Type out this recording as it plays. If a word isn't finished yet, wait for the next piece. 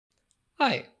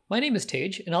Hi, my name is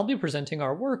Tej, and I'll be presenting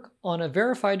our work on a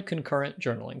verified concurrent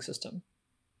journaling system.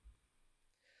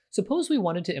 Suppose we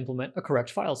wanted to implement a correct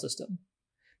file system.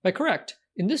 By correct,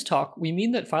 in this talk, we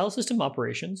mean that file system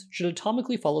operations should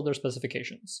atomically follow their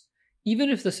specifications, even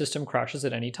if the system crashes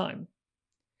at any time.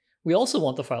 We also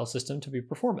want the file system to be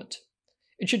performant.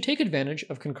 It should take advantage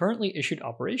of concurrently issued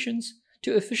operations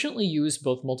to efficiently use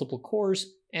both multiple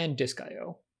cores and disk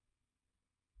I/O.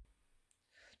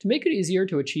 To make it easier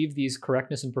to achieve these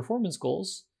correctness and performance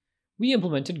goals, we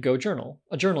implemented GoJournal,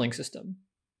 a journaling system.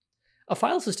 A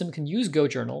file system can use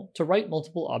GoJournal to write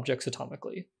multiple objects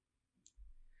atomically.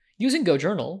 Using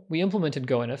GoJournal, we implemented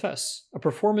GoNFS, a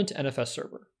performant NFS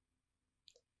server.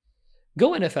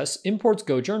 GoNFS imports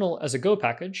GoJournal as a Go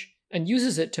package and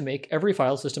uses it to make every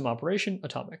file system operation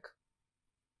atomic.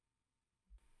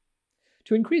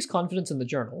 To increase confidence in the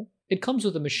journal, it comes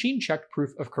with a machine-checked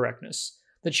proof of correctness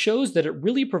that shows that it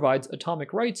really provides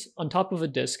atomic writes on top of a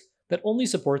disk that only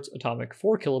supports atomic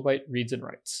 4 kilobyte reads and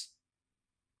writes.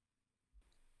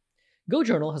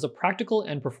 GoJournal has a practical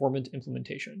and performant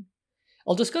implementation.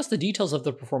 I'll discuss the details of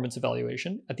the performance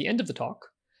evaluation at the end of the talk,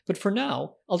 but for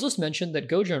now, I'll just mention that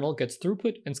GoJournal gets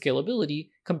throughput and scalability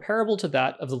comparable to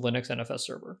that of the Linux NFS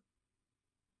server.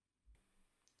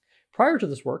 Prior to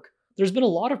this work, there's been a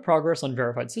lot of progress on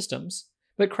verified systems,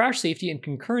 but crash safety and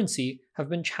concurrency have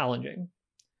been challenging.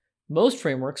 Most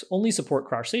frameworks only support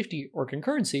crash safety or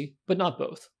concurrency, but not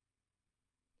both.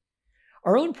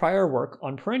 Our own prior work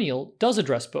on Perennial does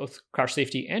address both crash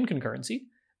safety and concurrency,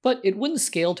 but it wouldn't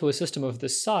scale to a system of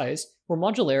this size where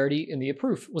modularity in the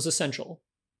proof was essential.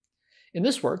 In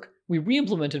this work, we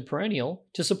re-implemented Perennial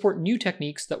to support new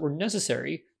techniques that were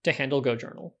necessary to handle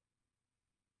GoJournal.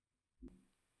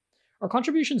 Our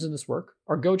contributions in this work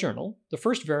are GoJournal, the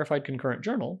first verified concurrent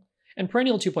journal, and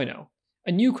Perennial 2.0,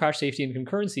 a new crash safety and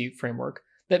concurrency framework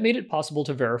that made it possible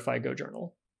to verify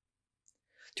GoJournal.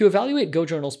 To evaluate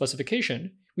GoJournal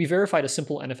specification, we verified a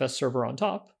simple NFS server on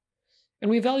top, and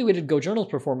we evaluated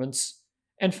GoJournal's performance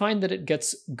and find that it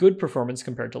gets good performance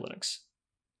compared to Linux.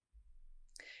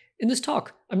 In this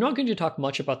talk, I'm not going to talk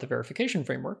much about the verification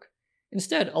framework.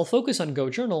 Instead, I'll focus on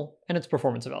GoJournal and its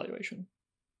performance evaluation.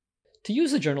 To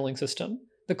use the journaling system,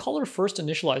 the caller first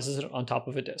initializes it on top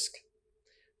of a disk.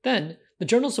 Then, the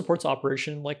journal supports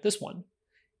operation like this one.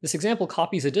 This example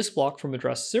copies a disk block from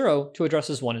address 0 to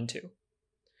addresses 1 and 2.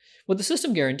 What the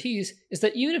system guarantees is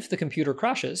that even if the computer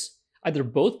crashes, either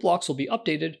both blocks will be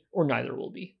updated or neither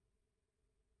will be.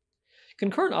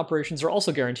 Concurrent operations are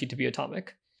also guaranteed to be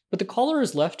atomic, but the caller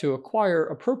is left to acquire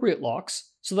appropriate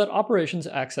locks so that operations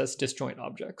access disjoint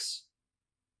objects.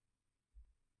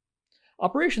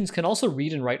 Operations can also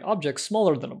read and write objects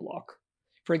smaller than a block.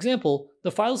 For example, the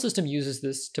file system uses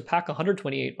this to pack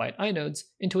 128-byte inodes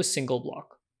into a single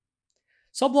block.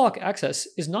 Subblock access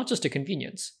is not just a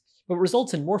convenience, but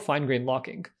results in more fine-grained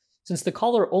locking, since the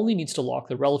caller only needs to lock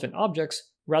the relevant objects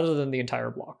rather than the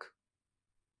entire block.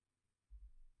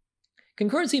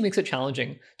 Concurrency makes it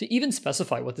challenging to even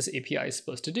specify what this API is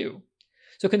supposed to do.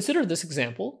 So consider this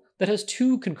example that has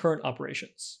two concurrent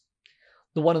operations.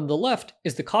 The one on the left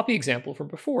is the copy example from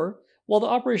before, while the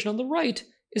operation on the right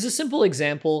is a simple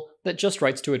example that just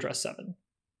writes to address 7.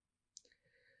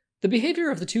 The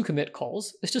behavior of the two commit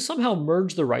calls is to somehow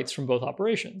merge the writes from both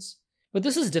operations, but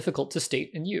this is difficult to state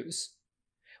and use.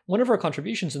 One of our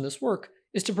contributions in this work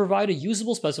is to provide a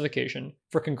usable specification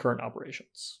for concurrent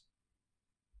operations.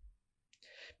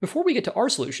 Before we get to our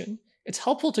solution, it's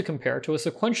helpful to compare to a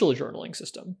sequential journaling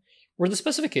system, where the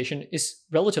specification is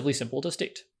relatively simple to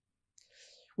state.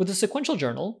 With a sequential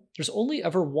journal, there's only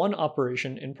ever one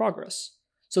operation in progress,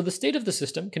 so the state of the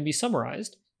system can be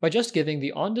summarized by just giving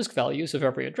the on-disk values of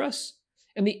every address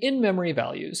and the in-memory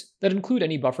values that include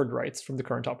any buffered writes from the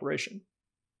current operation.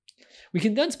 We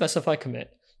can then specify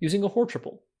commit using a HOR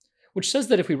triple, which says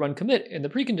that if we run commit in the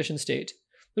precondition state,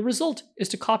 the result is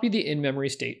to copy the in-memory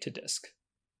state to disk.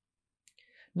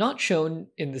 Not shown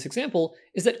in this example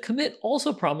is that commit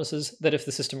also promises that if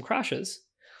the system crashes,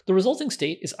 the resulting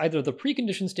state is either the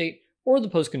precondition state or the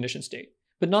postcondition state,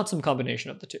 but not some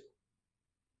combination of the two.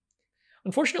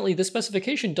 Unfortunately, this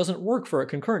specification doesn't work for a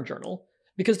concurrent journal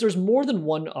because there's more than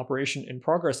one operation in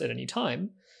progress at any time,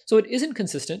 so it isn't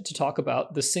consistent to talk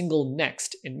about the single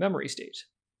next in-memory state.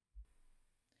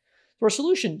 So our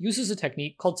solution uses a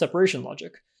technique called separation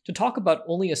logic to talk about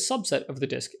only a subset of the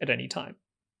disk at any time.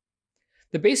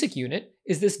 The basic unit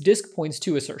is this disk points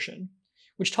to assertion,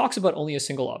 which talks about only a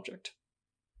single object.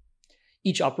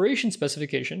 Each operation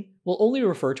specification will only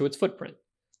refer to its footprint,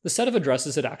 the set of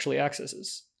addresses it actually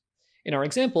accesses. In our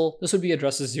example, this would be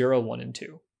addresses 0, 1, and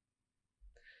 2.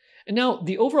 And now,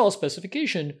 the overall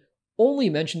specification only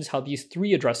mentions how these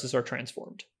three addresses are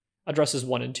transformed. Addresses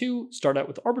 1 and 2 start out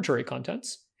with arbitrary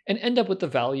contents and end up with the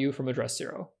value from address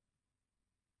 0.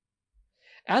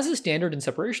 As is standard in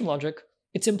separation logic,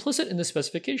 it's implicit in the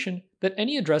specification that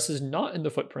any addresses not in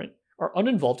the footprint are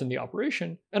uninvolved in the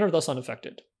operation and are thus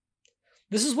unaffected.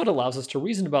 This is what allows us to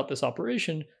reason about this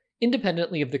operation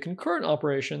independently of the concurrent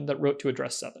operation that wrote to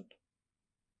address 7.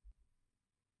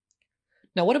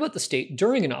 Now what about the state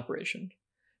during an operation?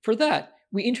 For that,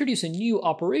 we introduce a new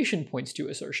operation points to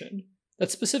assertion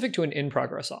that's specific to an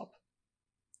in-progress op.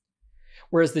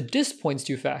 Whereas the disk points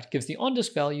to fact gives the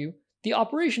on-disk value, the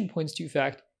operation points to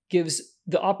fact gives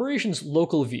the operation's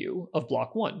local view of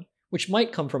block 1, which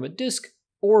might come from a disk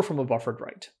or from a buffered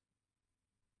write.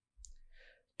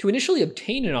 To initially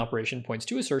obtain an operation points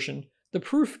to assertion, the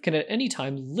proof can at any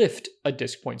time lift a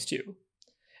disk points to.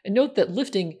 And note that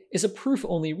lifting is a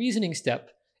proof-only reasoning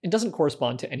step and doesn't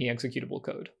correspond to any executable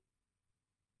code.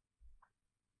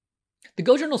 The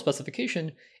GoJournal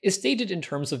specification is stated in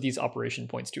terms of these operation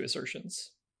points to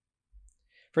assertions.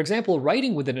 For example,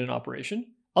 writing within an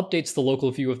operation updates the local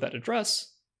view of that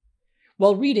address,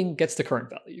 while reading gets the current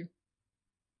value.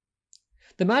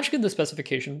 The magic in the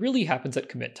specification really happens at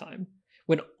commit time,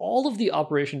 when all of the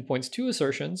operation points to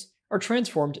assertions are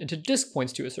transformed into disk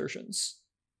points to assertions.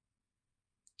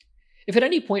 If at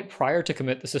any point prior to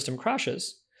commit the system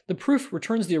crashes, the proof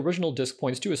returns the original disk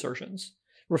points to assertions,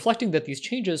 reflecting that these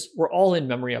changes were all in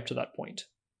memory up to that point.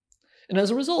 And as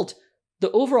a result,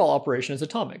 the overall operation is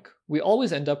atomic. We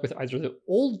always end up with either the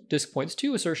old disk points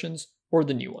to assertions or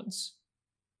the new ones.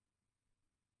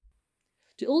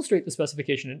 To illustrate the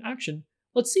specification in action,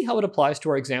 let's see how it applies to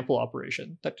our example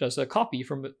operation that does a copy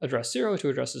from address 0 to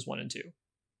addresses 1 and 2.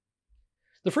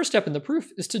 The first step in the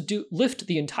proof is to lift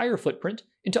the entire footprint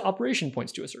into operation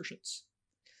points to assertions.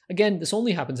 Again, this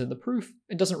only happens in the proof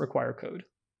and doesn't require code.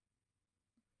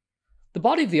 The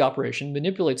body of the operation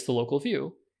manipulates the local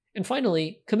view, and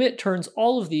finally, commit turns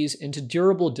all of these into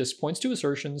durable disk points to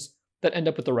assertions that end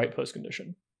up with the right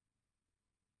postcondition.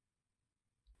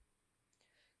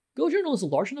 GoJournal is a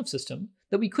large enough system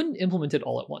that we couldn't implement it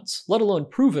all at once, let alone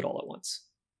prove it all at once.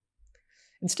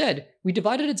 Instead, we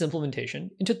divided its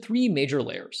implementation into 3 major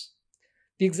layers.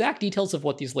 The exact details of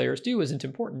what these layers do isn't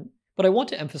important, but I want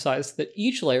to emphasize that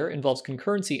each layer involves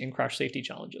concurrency and crash safety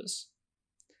challenges.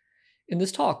 In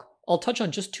this talk, I'll touch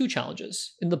on just 2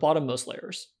 challenges in the bottommost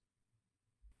layers.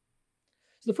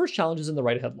 So the first challenge is in the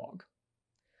write-ahead log.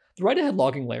 The write-ahead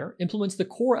logging layer implements the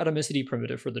core atomicity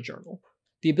primitive for the journal,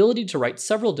 the ability to write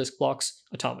several disk blocks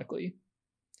atomically.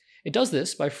 It does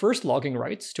this by first logging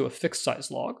writes to a fixed size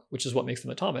log, which is what makes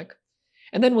them atomic,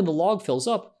 and then when the log fills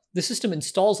up, the system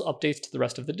installs updates to the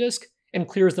rest of the disk and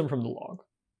clears them from the log.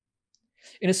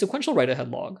 In a sequential write-ahead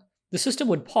log, the system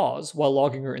would pause while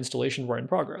logging or installation were in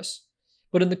progress,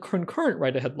 but in the concurrent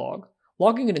write-ahead log,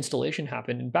 logging and installation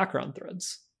happen in background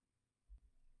threads.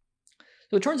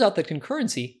 So it turns out that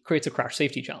concurrency creates a crash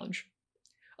safety challenge.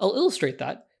 I'll illustrate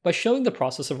that by showing the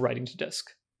process of writing to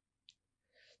disk.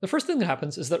 The first thing that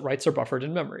happens is that writes are buffered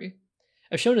in memory.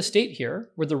 I've shown a state here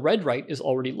where the red write is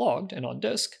already logged and on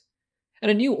disk,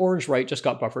 and a new orange write just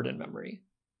got buffered in memory.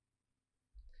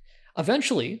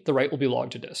 Eventually, the write will be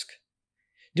logged to disk.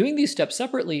 Doing these steps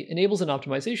separately enables an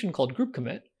optimization called group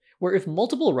commit, where if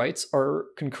multiple writes are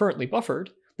concurrently buffered,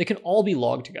 they can all be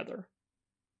logged together.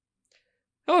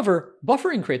 However,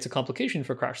 buffering creates a complication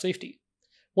for crash safety.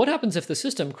 What happens if the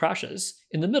system crashes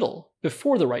in the middle,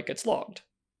 before the write gets logged?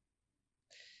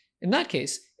 In that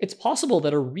case, it's possible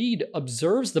that a read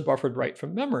observes the buffered write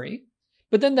from memory,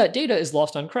 but then that data is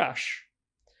lost on crash.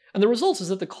 And the result is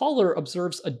that the caller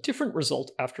observes a different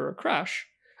result after a crash,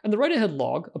 and the write-ahead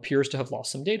log appears to have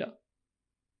lost some data.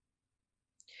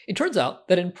 It turns out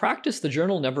that in practice, the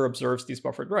journal never observes these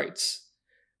buffered writes.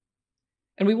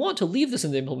 And we want to leave this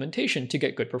in the implementation to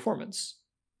get good performance.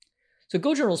 So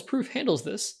GoJournal's proof handles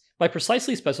this by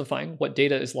precisely specifying what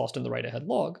data is lost in the write-ahead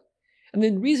log, and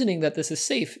then reasoning that this is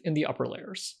safe in the upper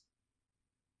layers.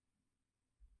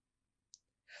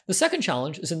 The second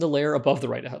challenge is in the layer above the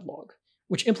write-ahead log,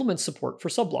 which implements support for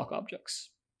subblock objects.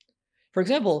 For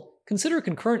example, consider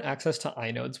concurrent access to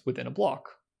inodes within a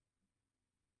block.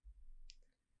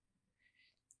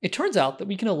 It turns out that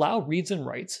we can allow reads and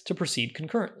writes to proceed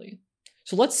concurrently.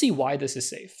 So let's see why this is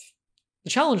safe. The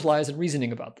challenge lies in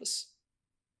reasoning about this.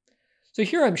 So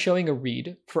here I'm showing a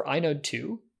read for inode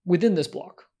 2 within this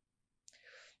block.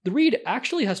 The read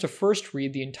actually has to first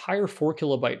read the entire 4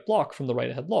 kilobyte block from the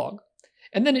write-ahead log,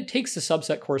 and then it takes the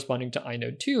subset corresponding to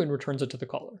inode 2 and returns it to the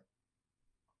caller.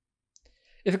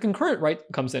 If a concurrent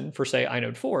write comes in for, say,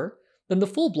 inode 4, then the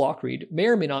full block read may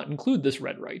or may not include this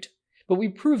red write, but we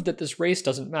proved that this race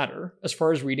doesn't matter as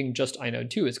far as reading just inode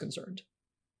 2 is concerned.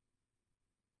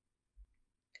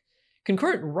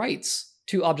 Concurrent writes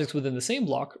to objects within the same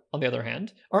block, on the other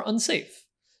hand, are unsafe,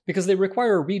 because they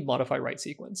require a read-modify-write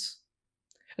sequence.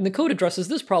 And the code addresses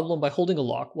this problem by holding a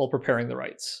lock while preparing the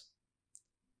writes.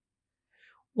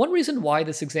 One reason why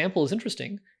this example is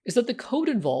interesting is that the code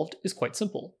involved is quite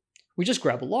simple. We just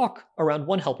grab a lock around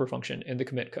one helper function in the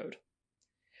commit code.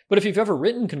 But if you've ever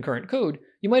written concurrent code,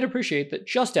 you might appreciate that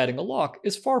just adding a lock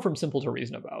is far from simple to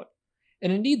reason about.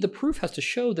 And indeed, the proof has to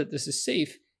show that this is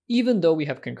safe even though we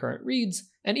have concurrent reads,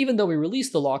 and even though we release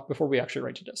the lock before we actually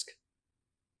write to disk.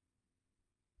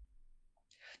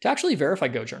 To actually verify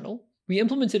GoJournal, we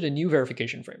implemented a new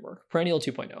verification framework, Perennial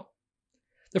 2.0.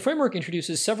 The framework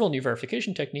introduces several new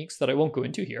verification techniques that I won't go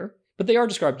into here, but they are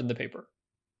described in the paper.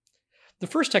 The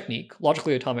first technique,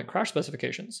 logically atomic crash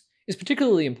specifications, is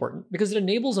particularly important because it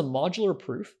enables a modular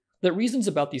proof that reasons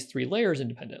about these three layers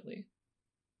independently.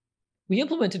 We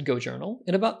implemented GoJournal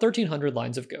in about 1,300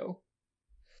 lines of Go.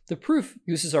 The proof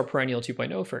uses our Perennial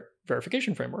 2.0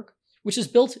 verification framework, which is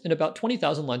built in about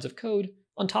 20,000 lines of code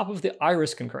on top of the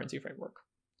Iris concurrency framework.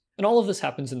 And all of this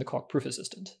happens in the Coq Proof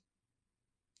Assistant.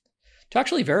 To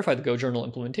actually verify the GoJournal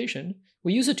implementation,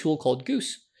 we use a tool called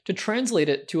Goose to translate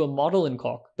it to a model in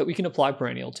Coq that we can apply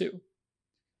Perennial to.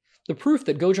 The proof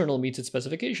that GoJournal meets its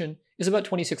specification is about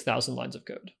 26,000 lines of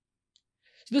code.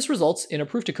 So this results in a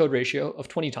proof-to-code ratio of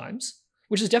 20 times,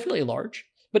 which is definitely large,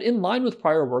 but in line with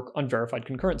prior work on verified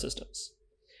concurrent systems.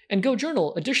 And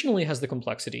GoJournal additionally has the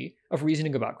complexity of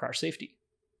reasoning about crash safety.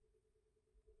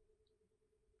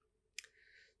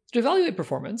 To evaluate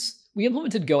performance, we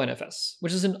implemented GoNFS,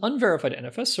 which is an unverified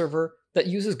NFS server that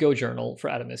uses GoJournal for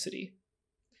atomicity.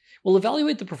 We'll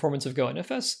evaluate the performance of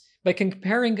GoNFS by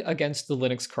comparing against the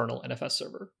Linux kernel NFS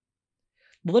server.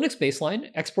 The Linux baseline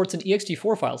exports an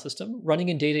ext4 file system running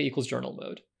in data equals journal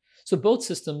mode, so both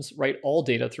systems write all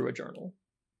data through a journal.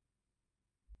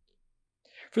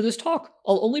 For this talk,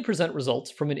 I'll only present results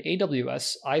from an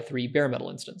AWS i3 bare metal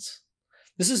instance.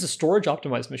 This is a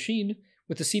storage-optimized machine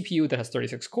with a CPU that has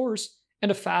 36 cores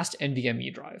and a fast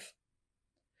NVMe drive.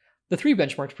 The three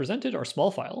benchmarks presented are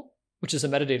small file, which is a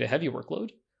metadata-heavy workload,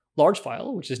 large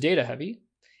file, which is data-heavy,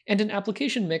 and an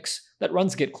application mix that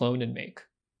runs git clone and make.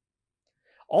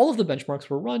 All of the benchmarks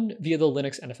were run via the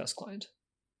Linux NFS client.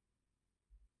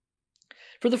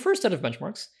 For the first set of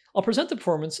benchmarks, I'll present the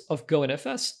performance of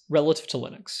GoNFS relative to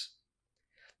Linux.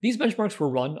 These benchmarks were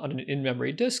run on an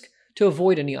in-memory disk to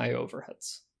avoid any I/O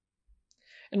overheads.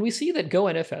 And we see that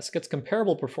GoNFS gets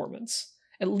comparable performance,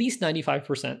 at least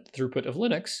 95% throughput of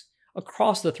Linux,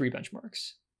 across the three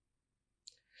benchmarks.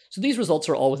 So these results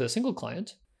are all with a single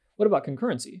client. What about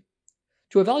concurrency?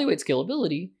 To evaluate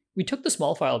scalability, we took the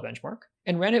small file benchmark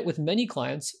and ran it with many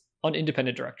clients on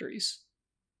independent directories.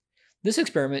 This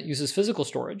experiment uses physical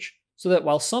storage, so that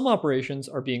while some operations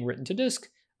are being written to disk,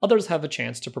 others have a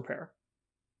chance to prepare.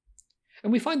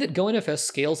 And we find that GoNFS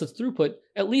scales its throughput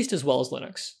at least as well as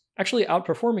Linux, actually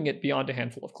outperforming it beyond a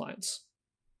handful of clients.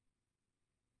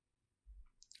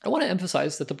 I want to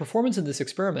emphasize that the performance in this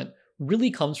experiment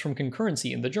really comes from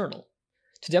concurrency in the journal.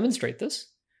 To demonstrate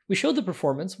this, we showed the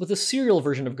performance with a serial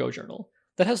version of GoJournal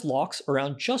that has locks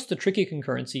around just the tricky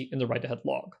concurrency in the write-ahead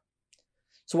log.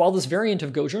 So while this variant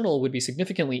of GoJournal would be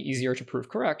significantly easier to prove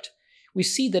correct, we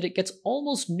see that it gets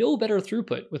almost no better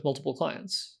throughput with multiple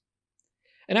clients.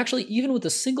 And actually, even with a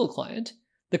single client,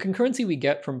 the concurrency we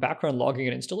get from background logging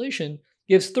and installation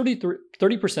gives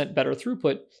 30% better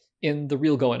throughput in the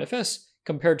real GoNFS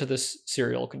compared to this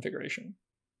serial configuration.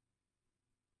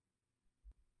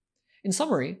 In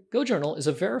summary, GoJournal is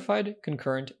a verified,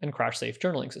 concurrent, and crash-safe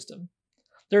journaling system.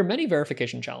 There are many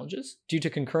verification challenges due to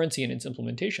concurrency in its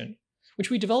implementation,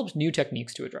 which we developed new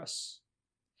techniques to address.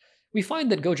 We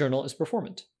find that GoJournal is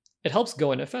performant. It helps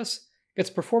GoNFS gets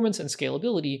performance and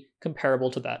scalability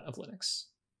comparable to that of Linux.